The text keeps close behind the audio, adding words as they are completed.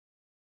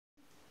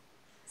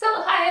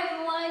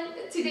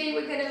Today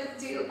we're gonna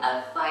do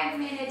a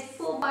 5-minute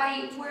full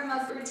body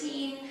warm-up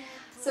routine.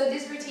 So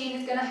this routine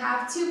is gonna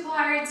have 2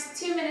 parts,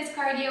 2 minutes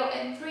cardio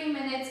and 3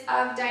 minutes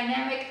of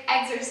dynamic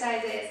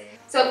exercises.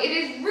 So it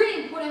is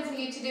really important for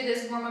you to do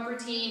this warm-up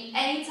routine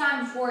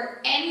anytime for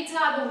any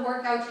type of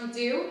workout you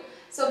do.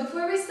 So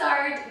before we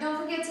start,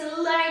 don't forget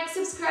to like,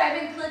 subscribe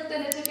and click the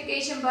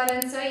notification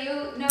button so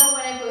you know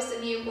when I post a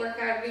new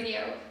workout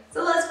video.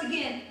 So let's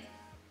begin.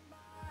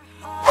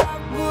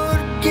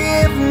 Would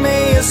give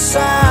me a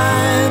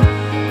sign.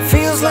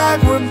 Feels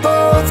like we're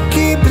both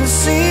keeping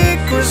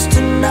secrets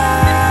tonight.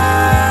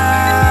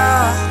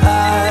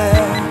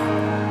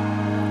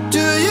 Do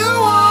you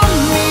want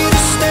me to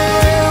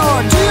stay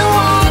or do you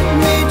want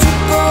me to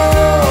go?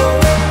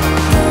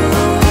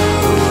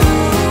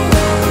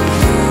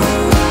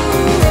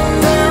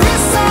 There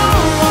is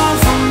someone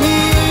for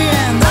me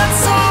and that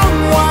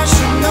someone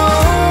should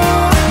know.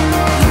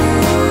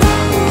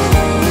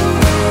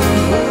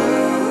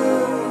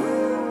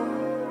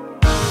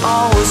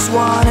 Always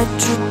wanted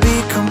to be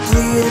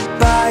completed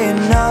by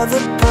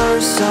another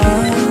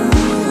person.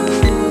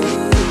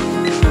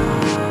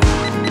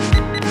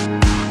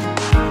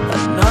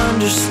 An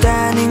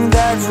understanding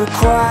that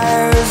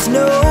requires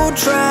no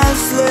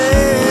translation.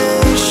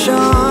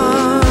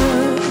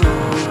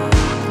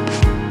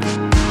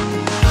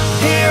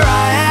 Here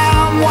I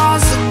am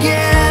once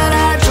again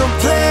at your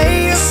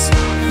place,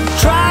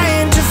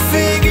 trying to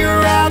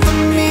figure out the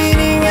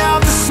meaning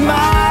of the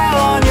smile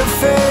on your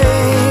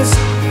face.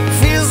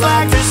 Feels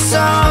like there's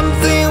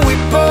something we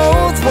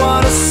both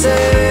want to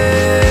say.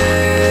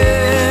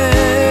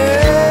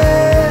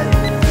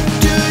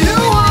 Do you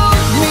want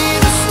me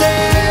to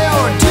stay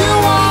or do you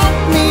want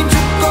me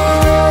to go?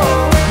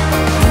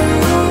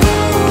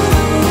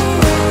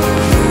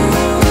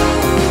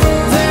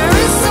 There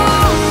is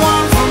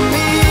someone for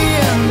me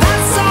and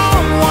that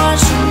someone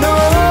should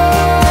know.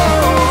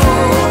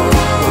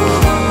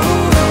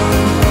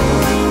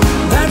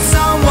 That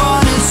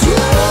someone is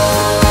you.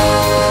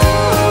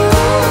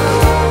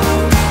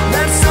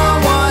 That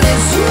someone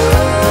is you.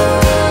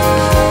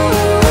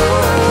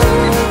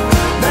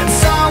 That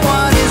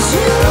someone is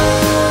you.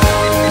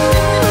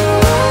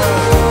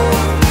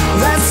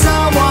 That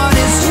someone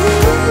is you.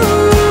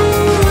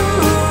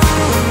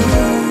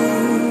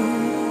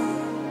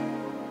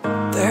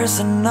 There's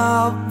an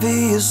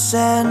obvious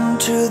end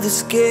to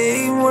this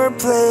game we're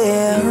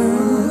playing.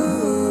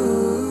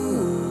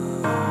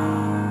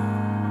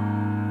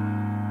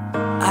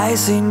 I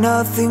say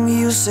nothing,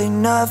 you say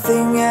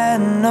nothing,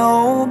 and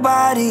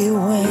nobody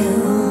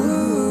wins.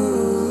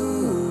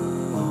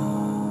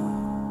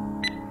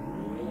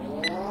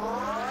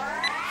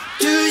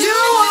 Do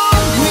you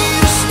want me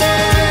to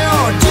stay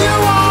or do you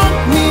want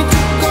me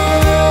to go?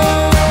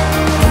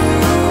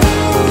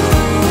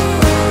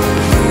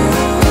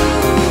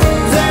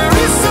 There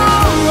is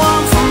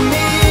someone for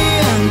me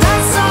and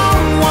that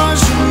someone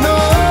should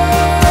know.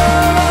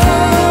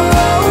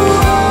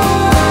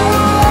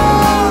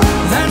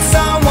 That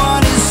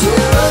someone is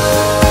you.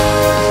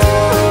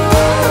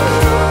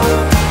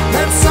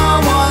 That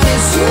someone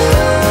is you.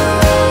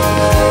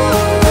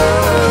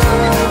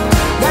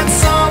 That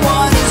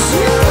someone is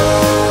you.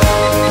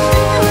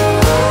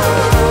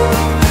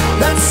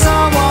 That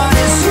someone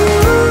is you.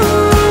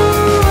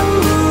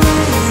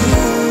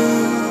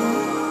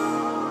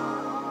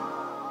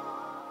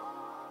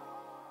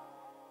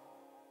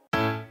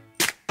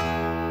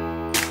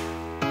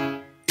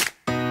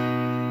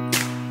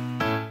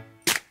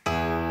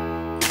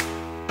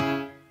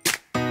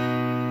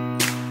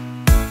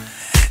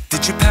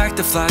 Did you pack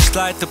the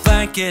flashlight, the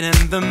blanket,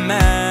 and the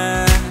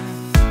map?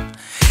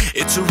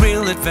 It's a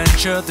real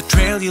adventure, the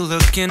trail you're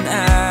looking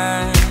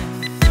at.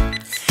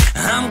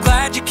 I'm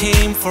glad you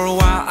came for a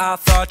while, I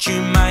thought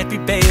you might be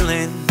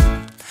bailing.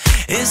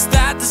 Is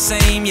that the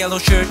same yellow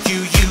shirt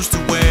you used to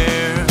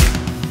wear?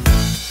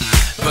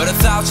 But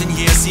 1,000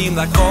 years seem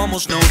like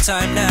almost no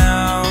time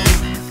now.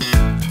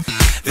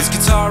 This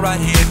guitar right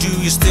here, do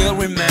you still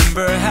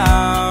remember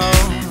how?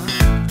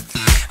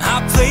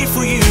 I played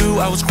for you,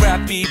 I was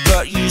scrappy,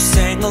 but you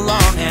sang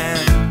along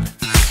and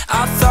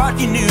I thought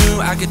you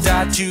knew I could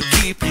die to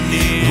keep you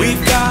near.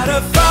 We've got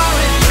a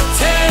fire in the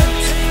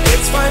tent,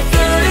 it's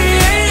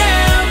 5:30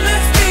 a.m.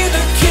 Let's be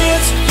the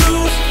kids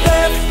who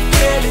left,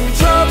 get in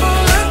trouble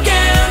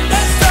again.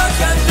 That stuff's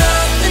got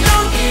nothing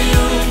on you,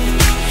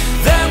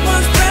 that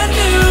one's brand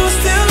new,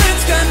 still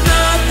it's got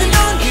nothing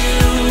on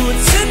you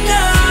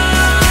tonight.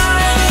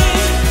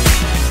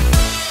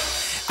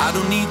 I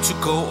don't need to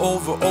go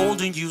over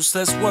old and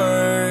useless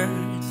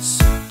words.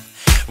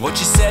 What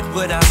you said,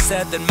 what I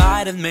said, that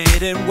might have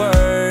made it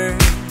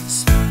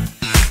worse.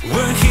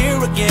 We're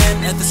here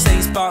again at the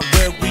same spot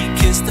where we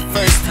kissed the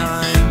first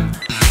time.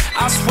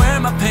 I swear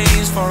my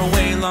pain's far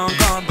away, long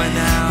gone by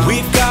now.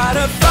 We've got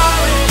a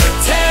fire in the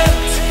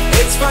tent,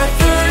 it's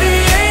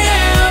 5:30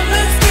 a.m.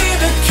 Let's be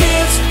the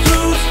kids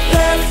who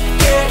left,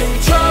 get in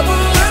trouble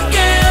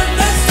again.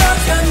 That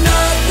stuff's got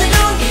nothing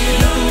on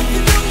you,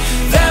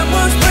 that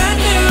one's brand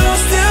new,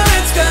 still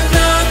it's got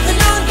nothing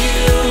on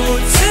you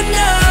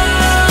tonight.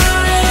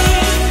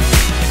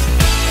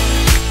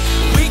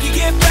 We could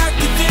get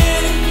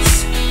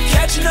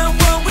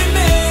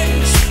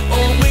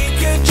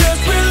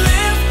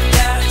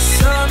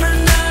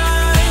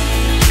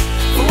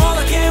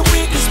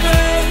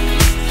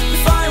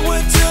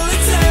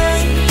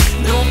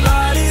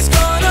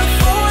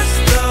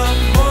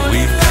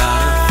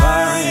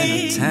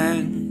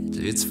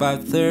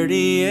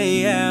 5:30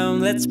 a.m.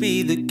 Let's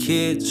be the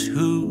kids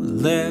who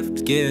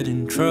left, get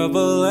in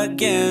trouble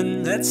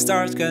again. That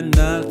star's got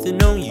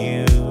nothing on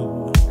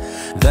you.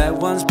 That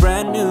one's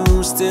brand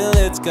new, still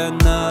it's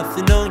got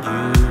nothing on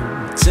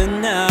you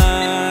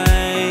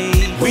tonight.